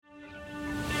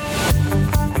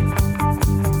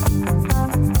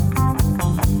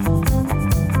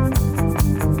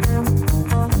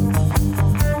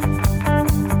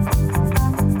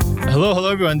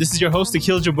everyone, this is your host,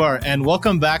 Akhil Jabbar, and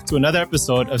welcome back to another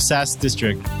episode of SaaS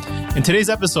District. In today's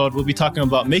episode, we'll be talking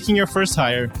about making your first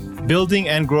hire, building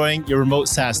and growing your remote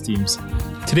SaaS teams.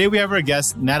 Today, we have our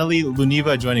guest, Natalie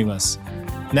Luniva, joining us.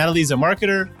 Natalie is a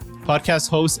marketer, podcast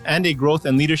host, and a growth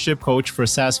and leadership coach for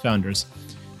SaaS founders.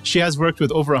 She has worked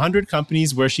with over 100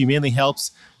 companies where she mainly helps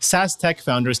SaaS tech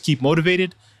founders keep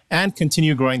motivated and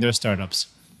continue growing their startups.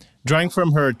 Drawing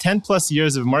from her 10 plus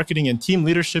years of marketing and team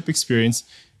leadership experience,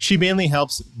 she mainly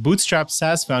helps bootstrap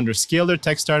SaaS founders scale their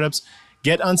tech startups,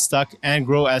 get unstuck, and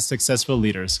grow as successful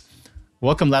leaders.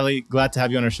 Welcome, Natalie. Glad to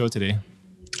have you on our show today.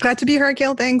 Glad to be here,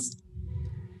 Akhil. Thanks.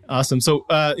 Awesome. So,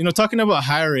 talking about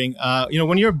hiring,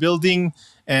 when you're building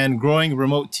and growing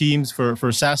remote teams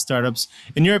for SaaS startups,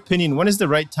 in your opinion, when is the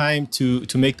right time to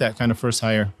make that kind of first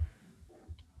hire?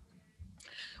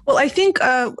 Well, I think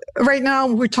right now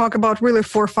we talk about really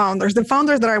four founders. The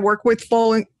founders that I work with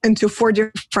fall into four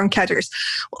different categories.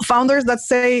 Founders that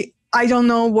say, I don't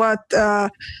know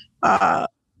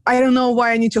I don't know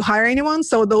why I need to hire anyone.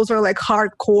 So those are like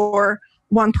hardcore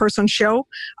one-person show.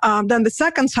 Then the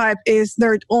second type is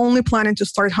they're only planning to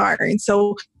start hiring.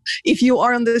 So if you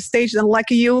are on this stage, then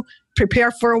lucky you,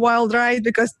 prepare for a wild ride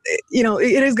because,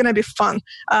 it is going to be fun.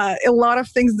 A lot of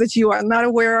things that you are not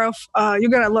aware of, you're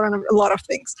going to learn a lot of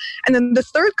things. And then the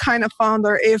third kind of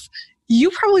founder, if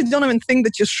you probably don't even think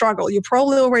that you struggle, you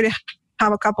probably already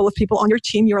have a couple of people on your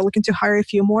team, you're looking to hire a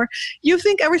few more, you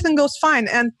think everything goes fine.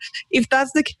 And if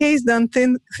that's the case, then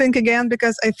think again,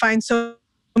 because I find so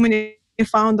many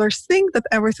founders think that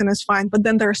everything is fine, but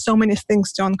then there are so many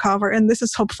things to uncover. And this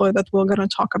is hopefully that we're going to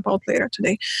talk about later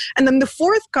today. And then the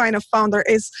fourth kind of founder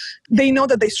is they know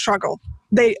that they struggle.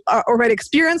 They are already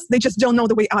experienced. They just don't know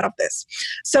the way out of this.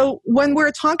 So when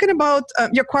we're talking about,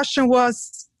 your question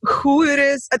was who it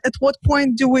is, at what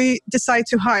point do we decide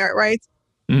to hire, right?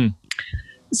 Mm.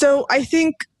 So I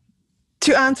think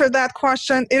to answer that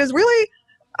question, it is really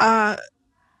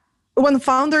when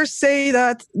founders say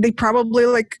that they probably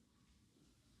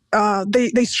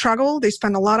they struggle, they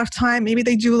spend a lot of time, maybe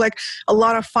they do like a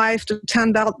lot of $5 to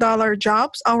 $10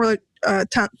 jobs, $5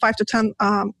 to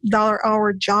 $10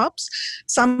 hour jobs.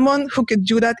 Someone who could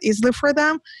do that easily for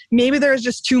them, maybe there's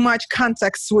just too much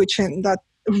context switching that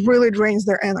really drains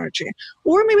their energy.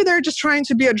 Or maybe they're just trying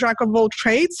to be a jack of all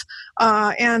trades,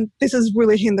 and this is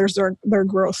really hinders their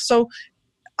growth. So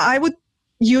I would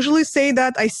usually say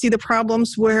that I see the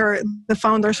problems where the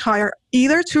founders hire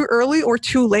either too early or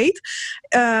too late.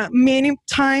 Many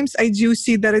times I do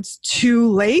see that it's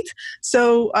too late.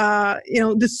 So,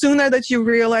 the sooner that you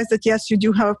realize that, yes, you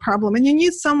do have a problem and you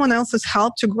need someone else's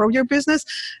help to grow your business,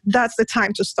 that's the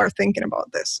time to start thinking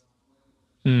about this.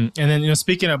 And then,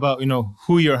 speaking about,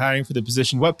 who you're hiring for the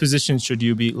position, what positions should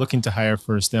you be looking to hire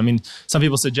first? I mean, some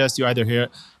people suggest you either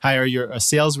hire a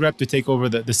sales rep to take over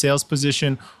the sales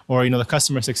position, or, the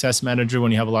customer success manager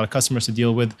when you have a lot of customers to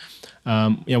deal with.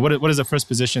 What is the first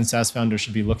position SaaS founders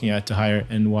should be looking at to hire,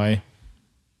 and why?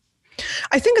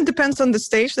 I think it depends on the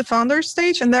stage, the founder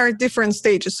stage, and there are different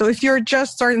stages. So if you're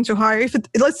just starting to hire,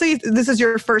 let's say this is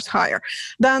your first hire,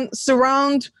 then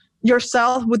surround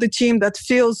yourself with a team that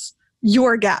fills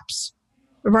your gaps,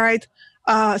 right?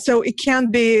 So it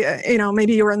can't be,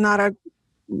 maybe you're not a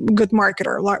good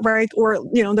marketer, right? Or,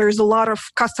 there's a lot of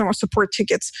customer support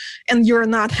tickets and you're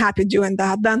not happy doing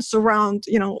that. Then surround,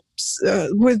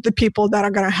 with the people that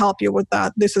are going to help you with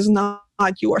that. This is not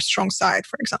your strong side,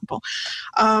 for example.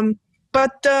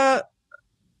 But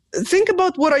think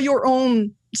about what are your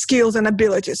own skills and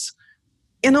abilities.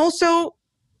 And also,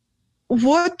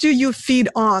 what do you feed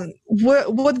on?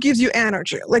 What gives you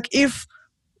energy? Like if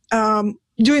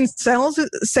doing sales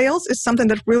is something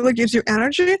that really gives you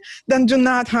energy, then do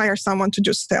not hire someone to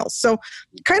do sales. So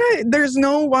kind of there's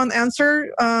no one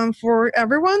answer for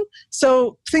everyone.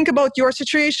 So think about your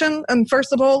situation. And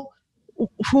first of all,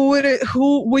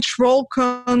 which role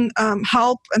can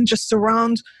help, and just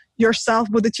surround yourself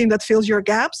with a team that fills your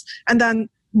gaps. And then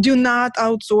do not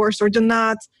outsource or do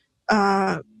not,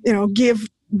 give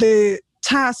the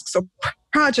tasks or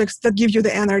projects that give you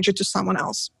the energy to someone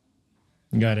else.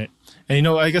 Got it. And,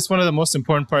 I guess one of the most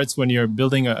important parts when you're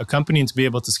building a company and to be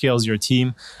able to scale is your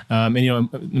team.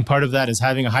 And part of that is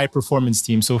having a high performance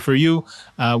team. So for you,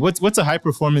 what's a high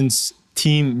performance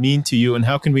team mean to you, and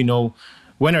how can we know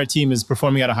when our team is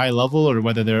performing at a high level or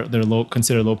whether they're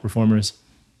considered low performers?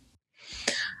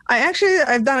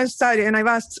 I've done a study and I've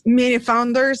asked many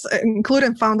founders,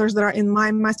 including founders that are in my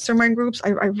mastermind groups. I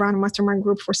run a mastermind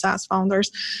group for SaaS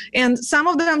founders. And some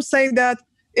of them say that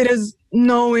it is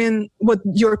knowing what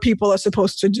your people are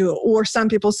supposed to do. Or some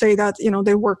people say that,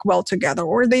 they work well together,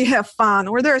 or they have fun,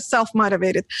 or they're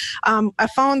self-motivated. A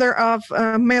founder of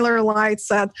MailerLite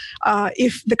said,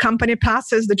 if the company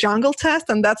passes the jungle test,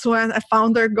 and that's when a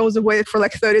founder goes away for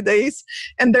like 30 days,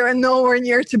 and they're nowhere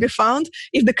near to be found.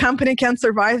 If the company can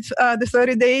survive the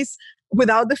 30 days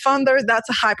without the founder, that's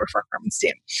a high-performance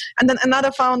team. And then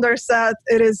another founder said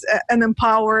it is an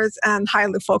empowered and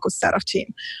highly focused set of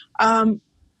team.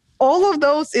 All of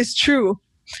those is true.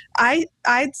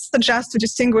 I'd suggest to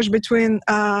distinguish between,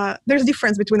 there's a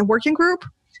difference between a working group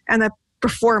and a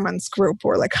performance group,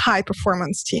 or like high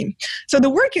performance team. So the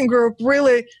working group,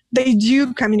 really, they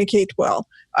do communicate well.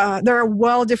 There are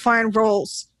well-defined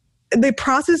roles. The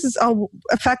processes are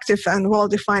effective and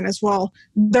well-defined as well.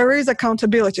 There is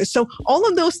accountability. So all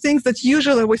of those things that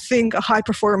usually we think a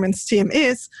high-performance team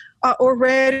is are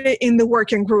already in the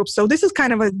working group. So this is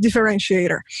kind of a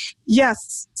differentiator.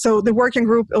 Yes, so the working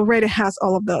group already has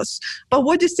all of those. But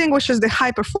what distinguishes the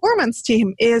high-performance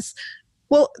team is,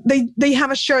 well, they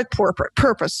have a shared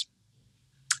purpose.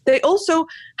 They also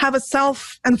have a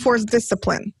self-enforced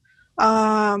discipline.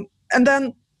 And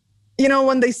then,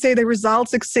 when they say the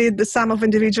results exceed the sum of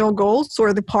individual goals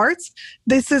or the parts,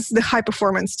 this is the high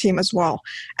performance team as well.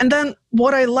 And then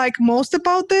what I like most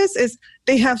about this is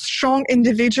they have strong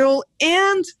individual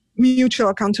and mutual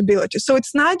accountability. So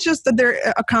it's not just that they're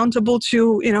accountable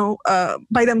to,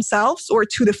 by themselves or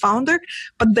to the founder,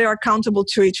 but they're accountable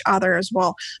to each other as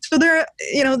well. So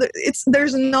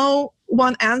there's no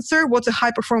one answer what's a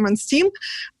high performance team,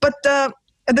 but at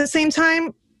the same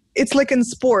time, it's like in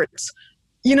sports.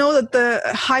 That the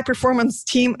high performance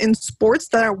team in sports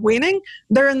that are winning,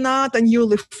 they're not a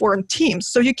newly formed team.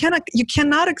 So you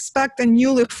cannot expect a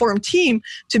newly formed team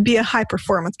to be a high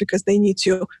performance, because they need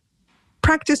to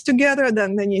practice together,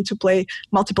 then they need to play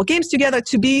multiple games together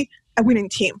to be a winning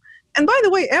team. And by the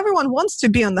way, everyone wants to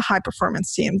be on the high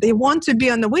performance team. They want to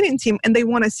be on the winning team, and they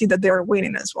want to see that they're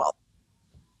winning as well.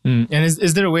 And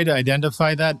is there a way to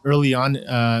identify that early on,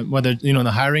 whether, in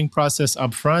the hiring process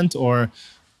up front, or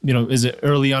is it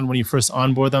early on when you first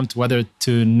onboard them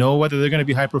to know whether they're going to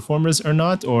be high performers or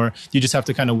not? Or you just have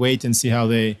to kind of wait and see how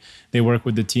they work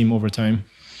with the team over time?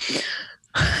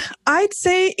 I'd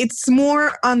say it's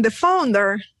more on the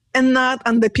founder and not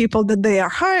on the people that they are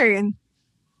hiring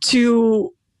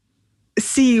to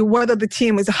see whether the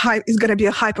team is going to be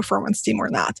a high performance team or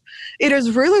not. It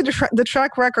is really the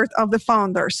track record of the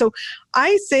founder. So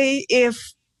I say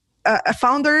if a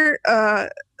founder,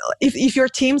 if your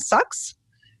team sucks,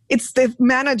 it's the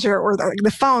manager or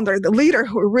the founder, the leader,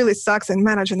 who really sucks in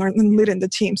managing and leading the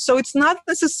team. So it's not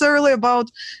necessarily about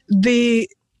the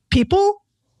people.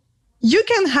 You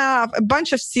can have a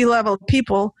bunch of C-level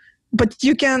people, but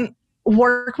you can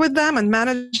work with them and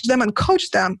manage them and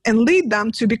coach them and lead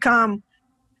them to become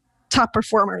top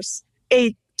performers,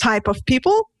 a type of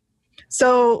people.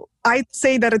 So I'd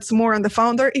say that it's more on the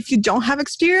founder. If you don't have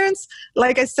experience,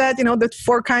 like I said, the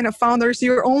 4 kind of founders,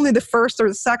 you're only the first or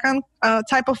the second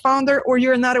type of founder, or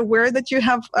you're not aware that you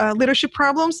have leadership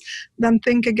problems, then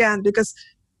think again, because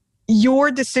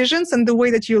your decisions and the way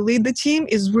that you lead the team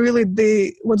is really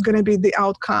what's going to be the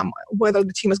outcome, whether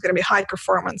the team is going to be high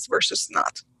performance versus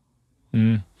not.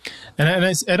 Mm.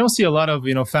 And I don't see a lot of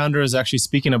founders actually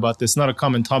speaking about this. Not a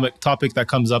common topic that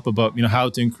comes up about how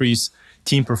to increase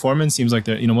team performance. Seems like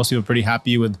they're most people are pretty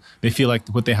happy with. They feel like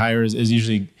what they hire is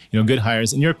usually good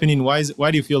hires. In your opinion, why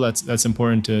do you feel that's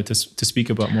important to speak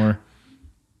about more?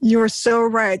 You're so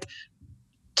right.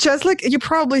 Just like you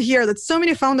probably hear that so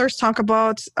many founders talk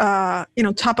about,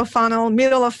 top of funnel,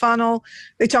 middle of funnel.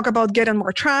 They talk about getting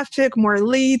more traffic, more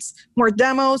leads, more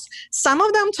demos. Some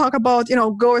of them talk about,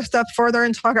 go a step further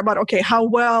and talk about, okay, how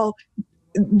well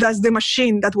does the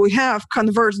machine that we have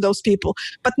converts those people?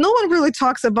 But no one really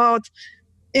talks about,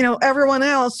 everyone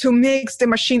else who makes the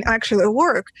machine actually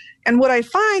work. And what I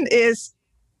find is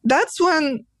that's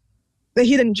when the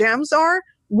hidden gems are,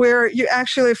 where you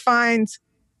actually find...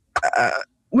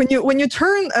 When you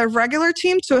turn a regular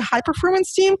team to a high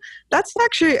performance team, that's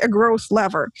actually a growth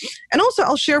lever. And also,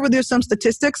 I'll share with you some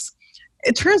statistics.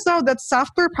 It turns out that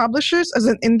software publishers as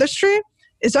an industry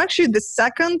is actually the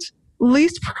second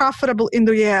least profitable in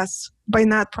the US by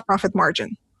net profit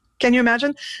margin. Can you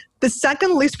imagine? The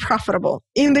second least profitable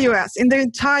in the US, in the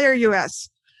entire US.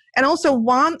 And also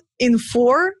 1 in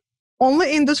 4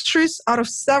 only industries out of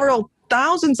several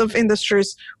thousands of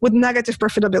industries with negative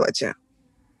profitability.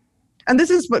 And this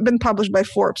has been published by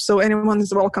Forbes, so anyone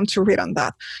is welcome to read on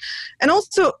that. And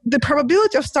also, the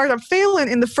probability of startup failing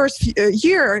in the first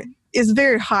year is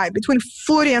very high, between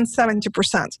 40 and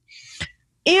 70%.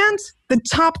 And the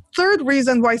top third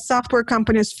reason why software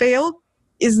companies fail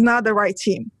is not the right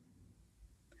team.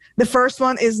 The first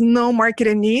one is no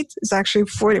marketing need, is actually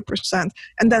 40%.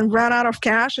 And then run out of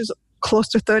cash is close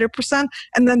to 30%.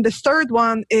 And then the third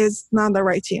one is not the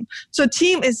right team. So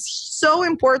team is so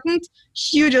important,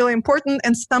 hugely important,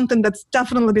 and something that's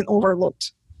definitely been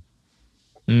overlooked.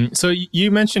 So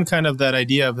you mentioned kind of that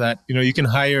idea of that, you can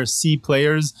hire C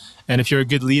players, and if you're a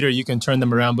good leader, you can turn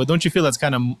them around. But don't you feel that's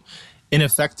kind of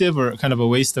ineffective or kind of a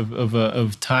waste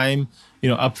of time,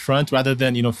 up front, rather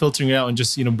than, filtering it out and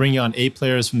just, bringing on A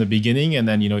players from the beginning? And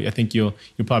then, I think you'll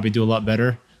probably do a lot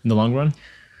better in the long run.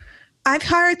 I've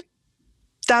hired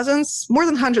dozens, more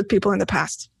than 100 people in the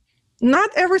past.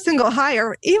 Not every single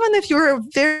hire, even if you're a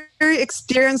very, very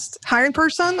experienced hiring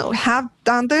person or have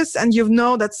done this and you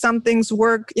know that some things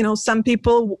work, some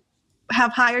people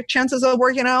have higher chances of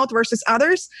working out versus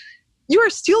others, you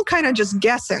are still kind of just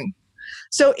guessing.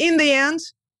 So in the end,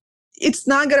 it's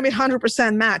not going to be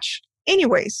 100% match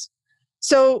anyways.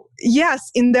 So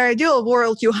yes, in the ideal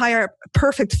world, you hire a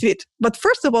perfect fit. But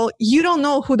first of all, you don't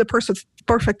know who the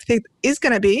perfect fit is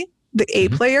going to be, the A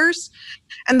players.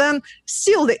 And then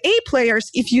still the A players,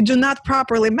 if you do not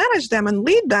properly manage them and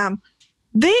lead them,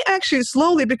 they actually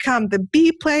slowly become the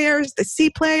B players, the C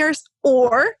players,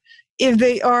 or if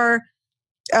they are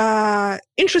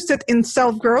interested in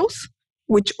self-growth,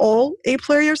 which all A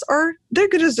players are, they're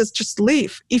gonna just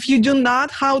leave. If you do not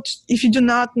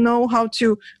know how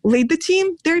to lead the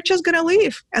team, they're just gonna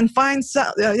leave and find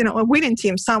a winning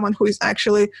team, someone who is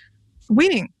actually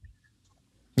winning.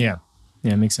 Yeah,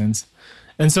 makes sense.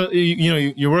 And so,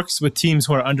 you work with teams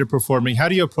who are underperforming. How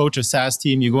do you approach a SaaS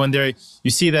team? You go in there, you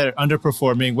see that they're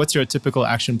underperforming. What's your typical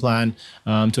action plan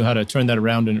to how to turn that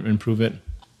around and improve it?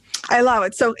 I love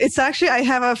it. So it's actually, I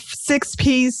have a 6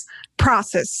 P's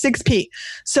process, 6P.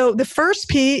 So the first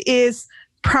P is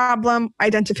problem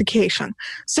identification.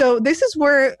 So this is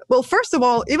where, well, first of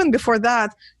all, even before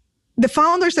that, the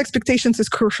founder's expectations is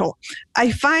crucial.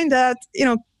 I find that,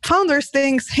 founders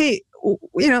think, hey,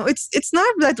 it's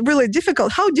not that really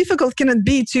difficult. How difficult can it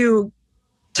be to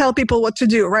tell people what to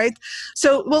do, right?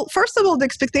 So, well, first of all, the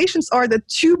expectations are that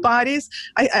two bodies,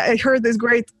 I heard this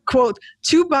great quote,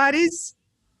 two bodies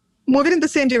moving in the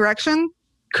same direction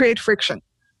create friction.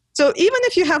 So even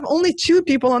if you have only 2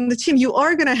 people on the team, you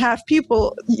are going to have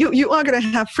you are going to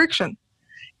have friction.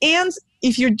 And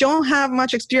if you don't have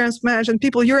much experience managing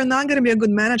people, you're not going to be a good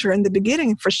manager in the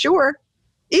beginning, for sure.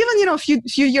 Even, a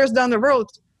few years down the road,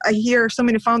 I hear so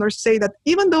many founders say that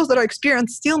even those that are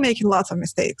experienced still making lots of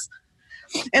mistakes.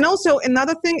 And also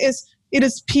another thing is, it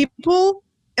is people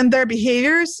and their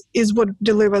behaviors is what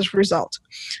delivers result.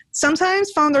 Sometimes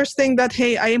founders think that,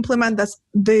 hey, I implement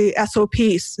the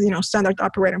SOPs, standard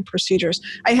operating procedures.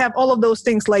 I have all of those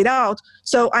things laid out,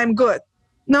 so I'm good.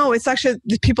 No, it's actually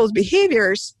the people's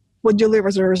behaviors what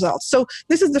delivers the results. So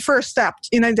this is the first step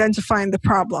in identifying the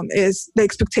problem, is the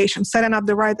expectations, setting up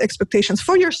the right expectations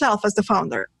for yourself as the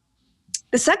founder.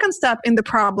 The second step in the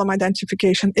problem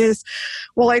identification is,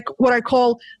 like what I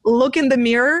call look in the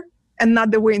mirror and not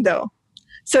the window.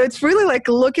 So it's really like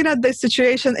looking at the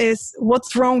situation is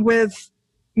what's wrong with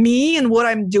me and what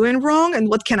I'm doing wrong and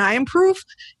what can I improve,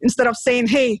 instead of saying,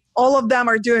 hey, all of them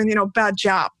are doing, bad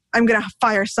job. I'm going to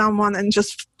fire someone and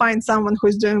just find someone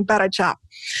who's doing a better job.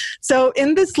 So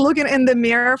in this looking in the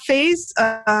mirror phase,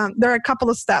 there are a couple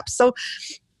of steps. So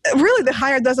really the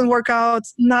hire doesn't work out,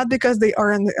 not because they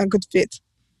aren't a good fit.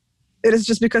 It is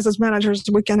just because as managers,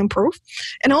 we can improve.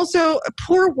 And also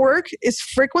poor work is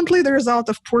frequently the result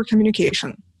of poor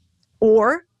communication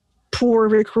or poor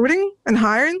recruiting and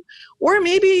hiring, or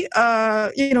maybe,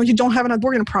 you don't have an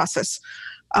onboarding process.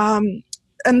 And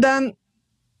then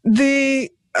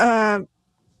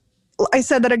I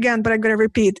said that again, but I'm going to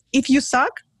repeat. If you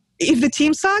suck, if the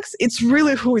team sucks, it's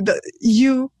really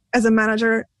you as a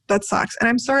manager that sucks. And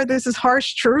I'm sorry, this is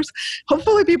harsh truth.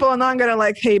 Hopefully people are not going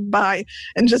to hey, bye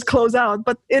and just close out.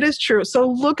 But it is true. So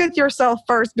look at yourself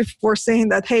first before saying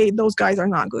that, hey, those guys are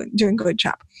not doing a good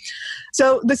job.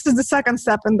 So this is the second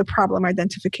step in the problem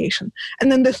identification.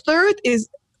 And then the third is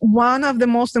one of the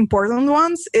most important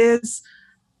ones is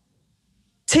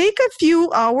take a few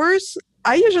hours.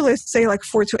 I usually say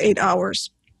 4 to 8 hours,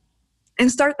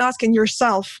 and start asking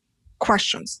yourself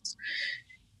questions.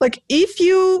 If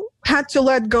you had to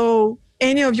let go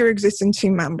any of your existing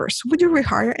team members, would you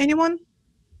rehire anyone?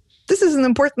 This is an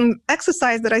important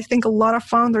exercise that I think a lot of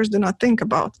founders do not think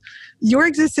about. Your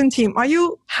existing team, are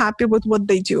you happy with what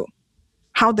they do?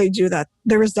 How they do that?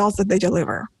 The results that they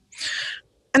deliver?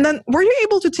 And then, were you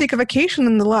able to take a vacation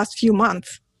in the last few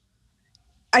months?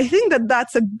 I think that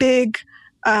that's a big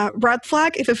red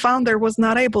flag if a founder was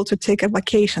not able to take a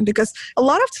vacation, because a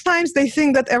lot of times they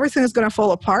think that everything is going to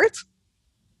fall apart.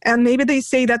 And maybe they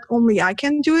say that only I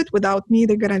can do it. Without me,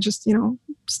 they're going to just,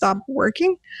 stop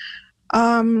working.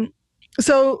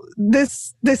 So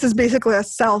this is basically a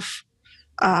self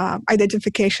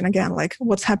identification again, like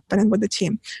what's happening with the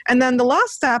team. And then the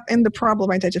last step in the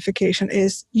problem identification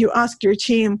is you ask your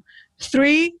team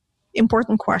 3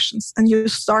 important questions. And you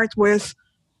start with,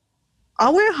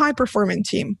 are we a high-performing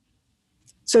team?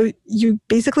 So you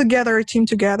basically gather a team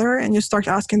together and you start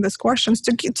asking these questions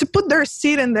to put their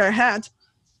seat in their head,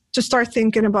 to start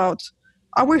thinking about,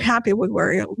 are we happy with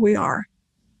where we are?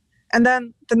 And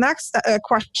then the next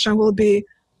question will be,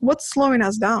 what's slowing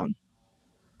us down?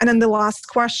 And then the last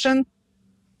question,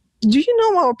 do you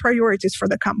know our priorities for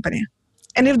the company?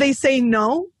 And if they say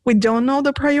no, we don't know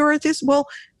the priorities, well,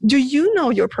 do you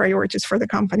know your priorities for the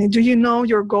company? Do you know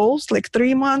your goals, like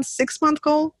 3 months, 6-month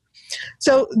goal?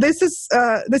 So this is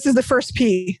the first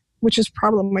P, which is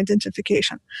problem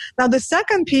identification. Now, the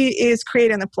second P is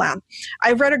creating a plan.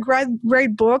 I read a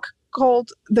great book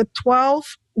called The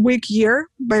 12-Week Year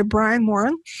by Brian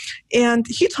Moran, and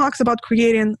he talks about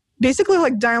creating, basically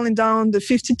like dialing down the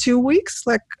 52 weeks,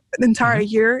 like an entire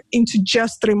year, into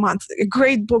just 3 months. A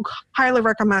great book, highly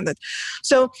recommended.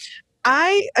 So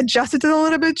I adjusted it a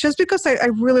little bit just because I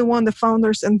really want the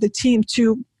founders and the team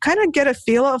to kind of get a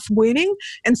feel of winning.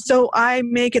 And so I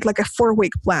make it like a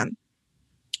 4-week plan.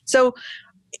 So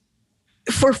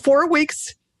for 4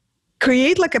 weeks,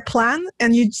 create like a plan,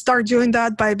 and you start doing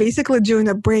that by basically doing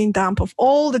a brain dump of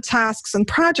all the tasks and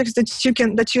projects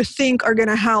that you think are going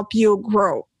to help you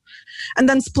grow. And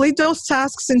then split those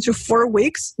tasks into 4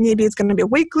 weeks. Maybe it's going to be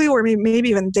weekly or maybe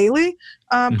even daily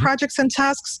projects and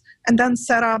tasks, and then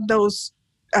set up those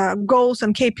goals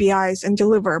and KPIs and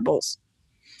deliverables.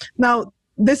 Now,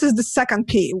 this is the second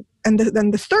P. And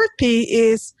then the third P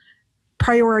is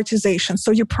prioritization.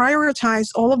 So you prioritize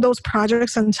all of those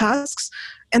projects and tasks,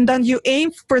 and then you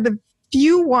aim for the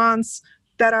few ones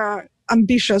that are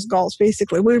ambitious goals,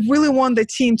 basically. We really want the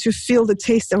team to feel the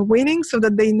taste of winning so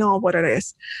that they know what it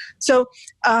is. So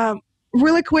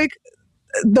really quick,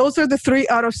 those are the 3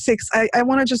 out of 6. I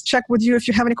want to just check with you if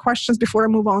you have any questions before I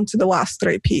move on to the last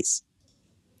 3 Ps.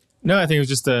 No, I think it was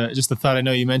just a thought. I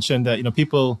know you mentioned that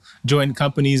people join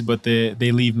companies, but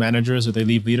they leave managers or they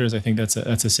leave leaders. I think that's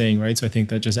a saying, right? So I think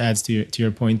that just adds to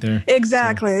your point there.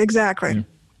 Exactly.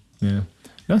 Yeah.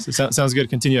 No, so sounds good.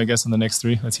 Continue, I guess, on the next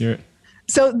 3. Let's hear it.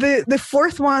 So the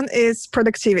fourth one is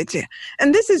productivity,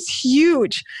 and this is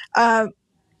huge.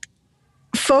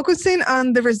 Focusing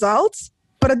on the results,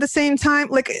 but at the same time,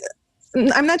 like,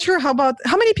 I'm not sure how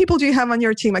many people do you have on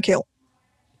your team, Akhil?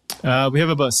 We have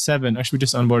about 7. Actually, we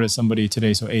just onboarded somebody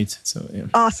today, so 8. So yeah.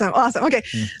 Awesome. Okay.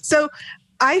 Yeah. So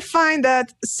I find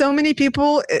that so many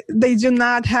people, they do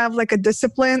not have like a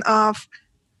discipline of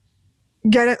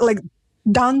get it like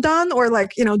done, or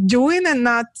like, doing and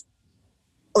not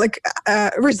like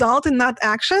result in not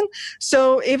action.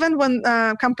 So even when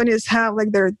companies have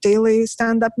like their daily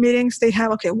stand-up meetings, they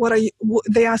have, okay,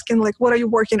 they asking like, what are you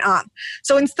working on?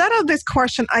 So instead of this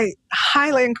question, I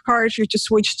highly encourage you to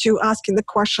switch to asking the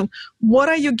question, what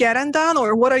are you getting done,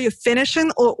 or what are you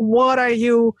finishing, or what are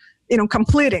you,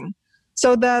 completing?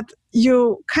 So that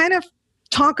you kind of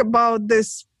talk about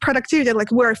this productivity,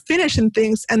 like we're finishing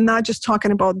things and not just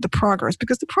talking about the progress,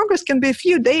 because the progress can be a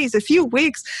few days, a few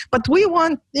weeks, but we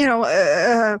want,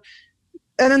 an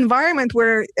environment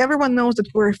where everyone knows that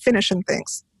we're finishing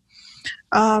things.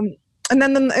 And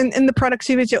then in the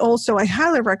productivity also, I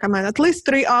highly recommend at least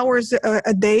 3 hours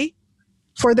a day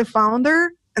for the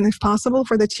founder, and if possible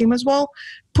for the team as well.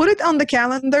 Put it on the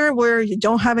calendar where you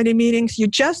don't have any meetings. You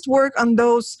just work on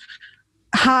those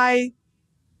high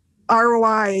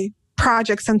ROI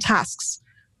projects and tasks,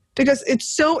 because it's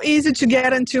so easy to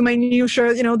get into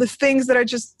minutiae, the things that are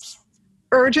just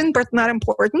urgent but not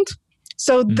important.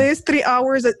 So these 3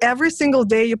 hours that every single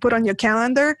day you put on your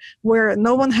calendar where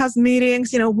no one has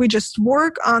meetings, we just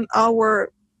work on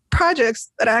our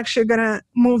projects that are actually going to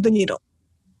move the needle.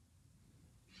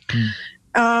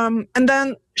 And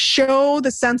then show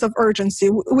the sense of urgency.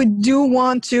 We do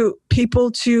want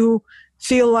people to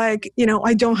feel like,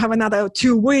 I don't have another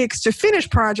 2 weeks to finish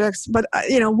projects, but,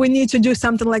 we need to do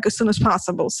something like as soon as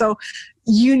possible. So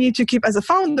you need to keep, as a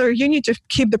founder, you need to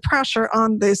keep the pressure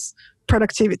on this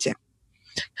productivity.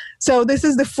 So this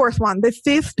is the fourth one. The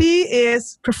fifth P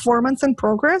is performance and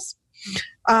progress.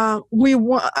 We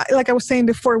want, like I was saying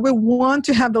before, we want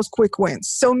to have those quick wins.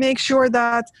 So make sure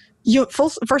that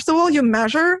first of all, you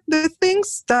measure the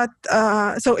things that,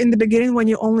 so in the beginning, when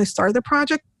you only start the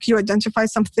project, you identify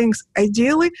some things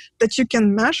ideally that you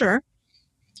can measure,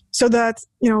 so that,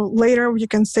 later you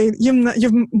can say, in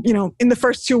the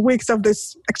first 2 weeks of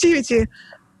this activity,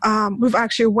 we've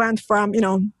actually went from,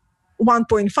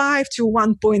 1.5 to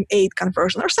 1.8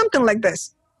 conversion or something like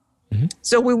this. Mm-hmm.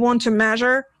 So we want to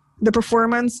measure the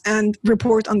performance and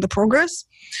report on the progress.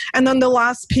 And then the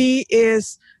last P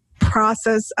is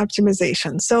process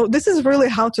optimization. So this is really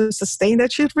how to sustain the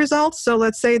achieved results. So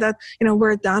let's say that,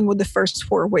 we're done with the first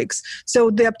 4 weeks.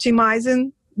 So the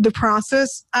optimizing the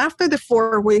process after the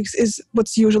 4 weeks is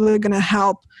what's usually going to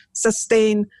help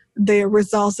sustain the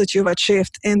results that you've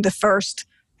achieved in the first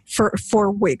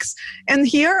 4 weeks. And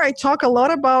here I talk a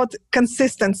lot about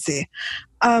consistency.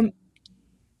 And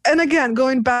again,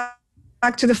 going back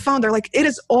to the founder, like it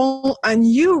is all on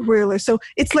you really. So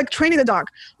it's like training a dog.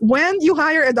 When you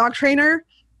hire a dog trainer,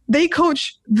 they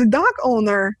coach the dog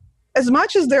owner as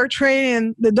much as they're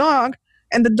training the dog,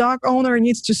 and the dog owner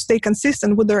needs to stay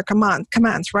consistent with their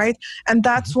commands, right? And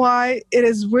that's why it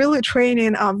is really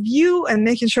training of you and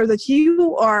making sure that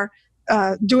you are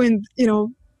doing,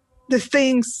 the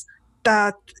things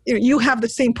that you have the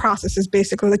same processes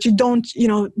basically, that you don't,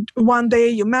 one day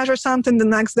you measure something, the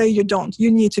next day you don't.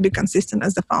 You need to be consistent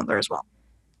as the founder as well.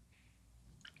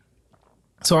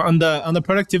 So on the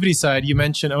productivity side, you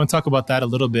mentioned, I want to talk about that a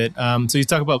little bit. So you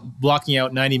talk about blocking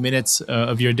out 90 minutes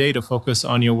of your day to focus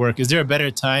on your work. Is there a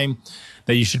better time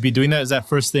that you should be doing that? Is that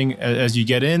first thing as you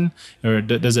get in, or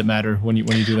does it matter when you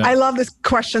do that? I love this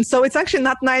question. So it's actually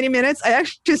not 90 minutes. I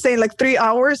actually say like 3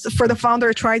 hours for the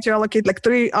founder. Try to allocate like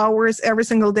 3 hours every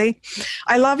single day.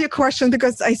 I love your question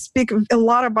because I speak a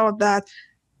lot about that.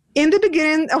 In the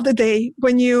beginning of the day,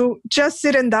 when you just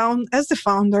sitting down as the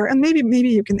founder, and maybe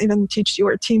you can even teach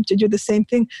your team to do the same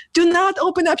thing, do not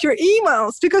open up your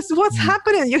emails, because what's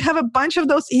happening? You have a bunch of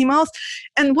those emails,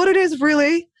 and what it is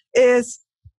really is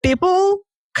people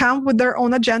come with their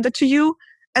own agenda to you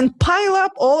and pile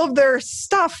up all of their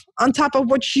stuff on top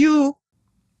of what you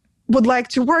would like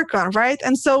to work on, right?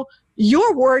 And so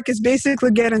your work is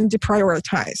basically getting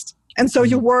deprioritized. And so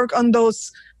you work on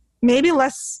those maybe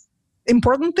less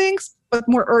important things, but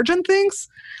more urgent things.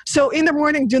 So in the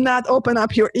morning, do not open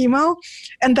up your email.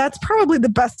 And that's probably the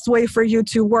best way for you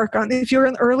to work on. If you're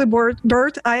an early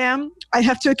bird, I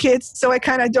have 2 kids, so I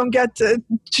kind of don't get to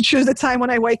choose the time when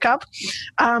I wake up.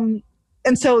 And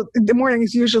so the morning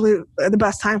is usually the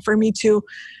best time for me to,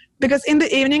 because in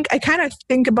the evening, I kind of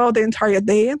think about the entire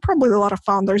day, and probably a lot of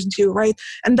founders do, right?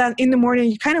 And then in the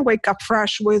morning, you kind of wake up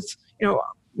fresh with,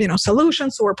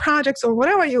 solutions or projects or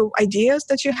whatever ideas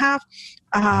that you have.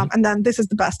 And then this is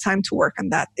the best time to work on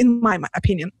that, in my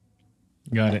opinion.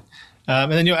 Got it.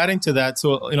 And then adding to that,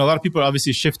 so a lot of people are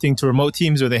obviously shifting to remote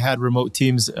teams, or they had remote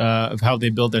teams of how they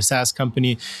build their SaaS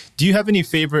company. Do you have any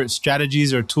favorite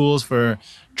strategies or tools for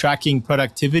tracking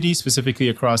productivity specifically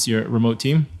across your remote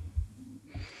team?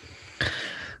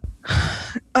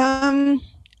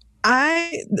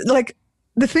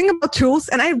 The thing about tools,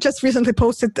 and I just recently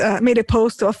made a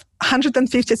post of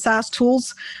 150 SaaS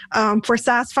tools for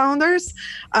SaaS founders.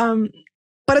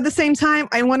 But at the same time,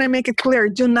 I want to make it clear,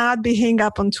 do not be hung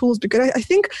up on tools, because I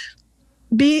think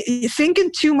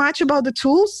thinking too much about the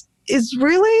tools is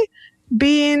really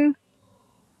being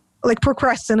like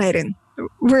procrastinating.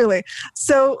 Really.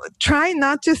 So try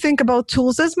not to think about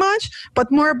tools as much,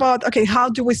 but more about, okay, how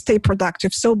do we stay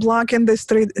productive? So block in this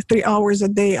 3 hours a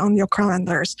day on your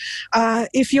calendars.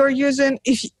 If your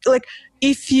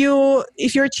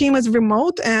team is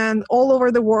remote and all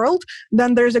over the world,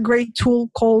 then there's a great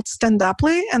tool called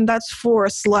Standuply, and that's for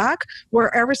Slack,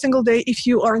 where every single day, if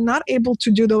you are not able to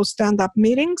do those stand-up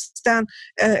meetings, then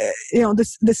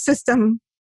the system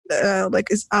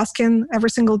is asking every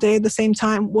single day at the same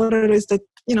time what it is that,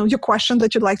 your question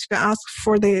that you'd like to ask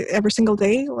for every single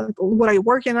day. Like, what are you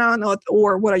working on,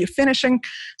 or what are you finishing?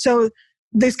 So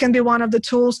this can be one of the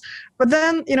tools. But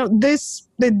then,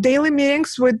 the daily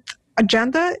meetings with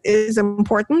agenda is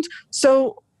important.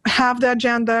 So have the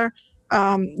agenda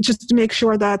just to make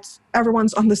sure that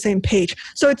everyone's on the same page.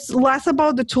 So it's less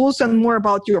about the tools and more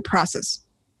about your process.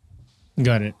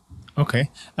 Got it. Okay.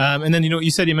 And then,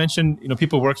 you mentioned,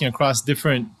 people working across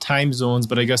different time zones,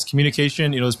 but I guess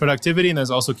communication, there's productivity and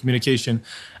there's also communication.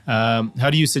 How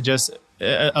do you suggest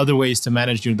other ways to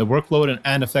manage the workload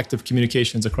and effective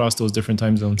communications across those different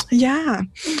time zones? Yeah.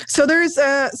 So there's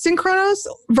synchronous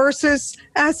versus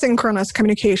asynchronous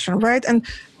communication, right? And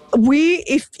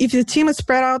if the team is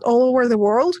spread out all over the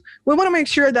world, we want to make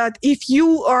sure that if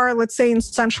you are, let's say, in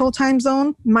central time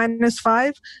zone,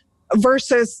 -5,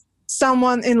 versus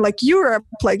someone in Europe,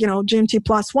 GMT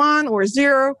 +1 or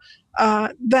 0,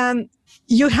 then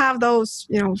you have those,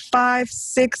 5,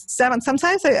 6, 7.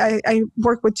 Sometimes I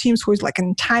work with teams who is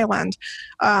in Thailand.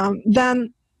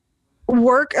 Then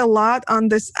work a lot on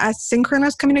this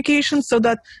asynchronous communication so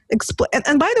that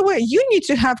and by the way, you need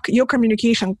to have your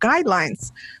communication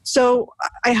guidelines. So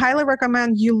I highly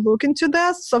recommend you look into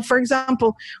this. So for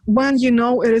example, when you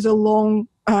know it is a long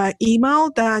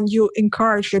email, then you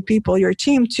encourage your people, your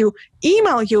team, to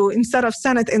email you instead of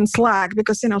send it in Slack,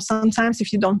 because sometimes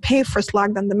if you don't pay for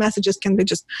Slack, then the messages can be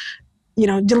just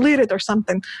deleted or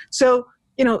something. So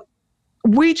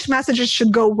which messages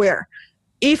should go where.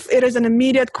 If it is an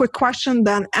immediate quick question,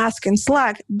 then ask in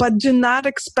Slack, but do not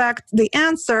expect the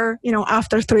answer,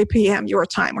 after 3 p.m. your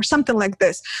time or something like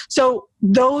this. So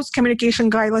those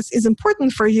communication guidelines is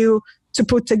important for you to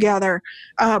put together,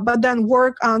 but then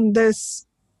work on this.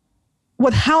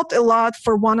 What helped a lot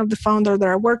for one of the founders that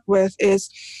I worked with is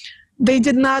they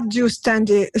did not do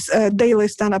daily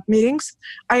stand-up meetings.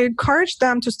 I encouraged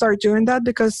them to start doing that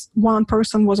because one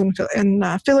person was in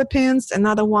Philippines,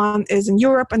 another one is in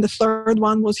Europe, and the third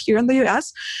one was here in the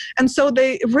US. And so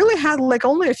they really had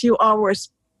only a few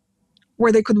hours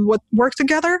where they could work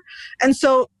together. And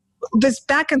so this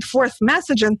back and forth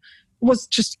messaging was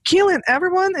just killing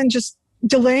everyone and just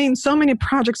delaying so many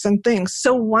projects and things.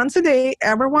 So once a day,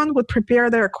 everyone would prepare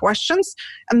their questions,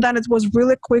 and then it was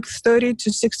really quick 30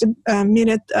 to 60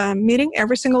 minute meeting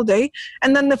every single day.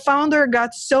 And then the founder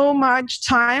got so much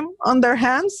time on their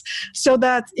hands so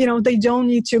that, they don't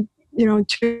need to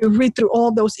read through all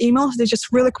of those emails. They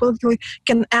just really quickly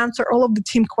can answer all of the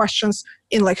team questions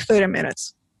in 30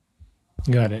 minutes.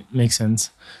 Got it. Makes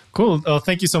sense. Cool. Oh,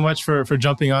 thank you so much for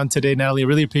jumping on today, Natalie.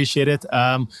 Really appreciate it.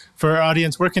 For our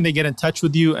audience, where can they get in touch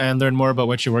with you and learn more about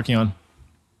what you're working on?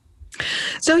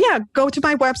 So go to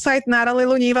my website,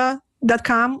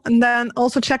 natalieluniva.com, and then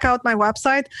also check out my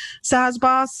website, SaaS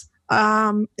Boss.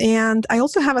 And I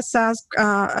also have a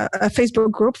Facebook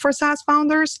group for SaaS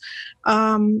founders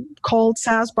called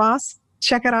SaaS Boss.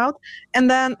 Check it out.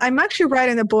 And then I'm actually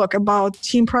writing a book about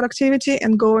team productivity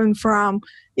and going from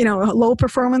a low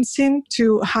performance team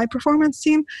to a high performance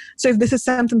team. So if this is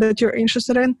something that you're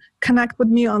interested in, connect with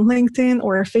me on LinkedIn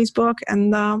or Facebook,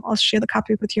 and I'll share the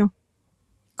copy with you.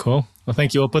 Cool. Well,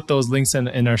 thank you. We'll put those links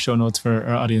in our show notes for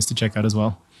our audience to check out as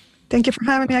well. Thank you for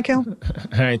having me, Akhil.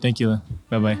 All right. Thank you.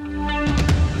 Bye-bye.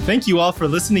 Thank you all for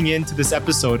listening in to this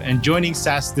episode and joining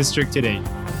SaaS District today.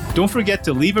 Don't forget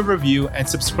to leave a review and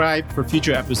subscribe for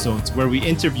future episodes where we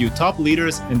interview top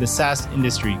leaders in the SaaS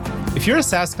industry. If you're a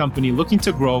SaaS company looking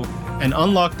to grow and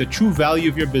unlock the true value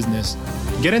of your business,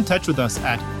 get in touch with us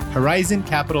at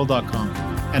horizoncapital.com.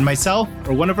 And myself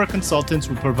or one of our consultants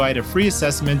will provide a free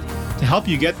assessment to help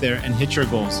you get there and hit your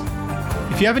goals.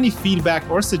 If you have any feedback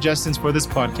or suggestions for this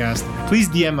podcast, please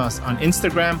DM us on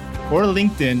Instagram or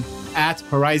LinkedIn at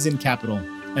Horizon Capital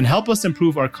and help us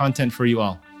improve our content for you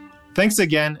all. Thanks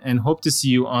again, and hope to see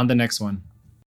you on the next one.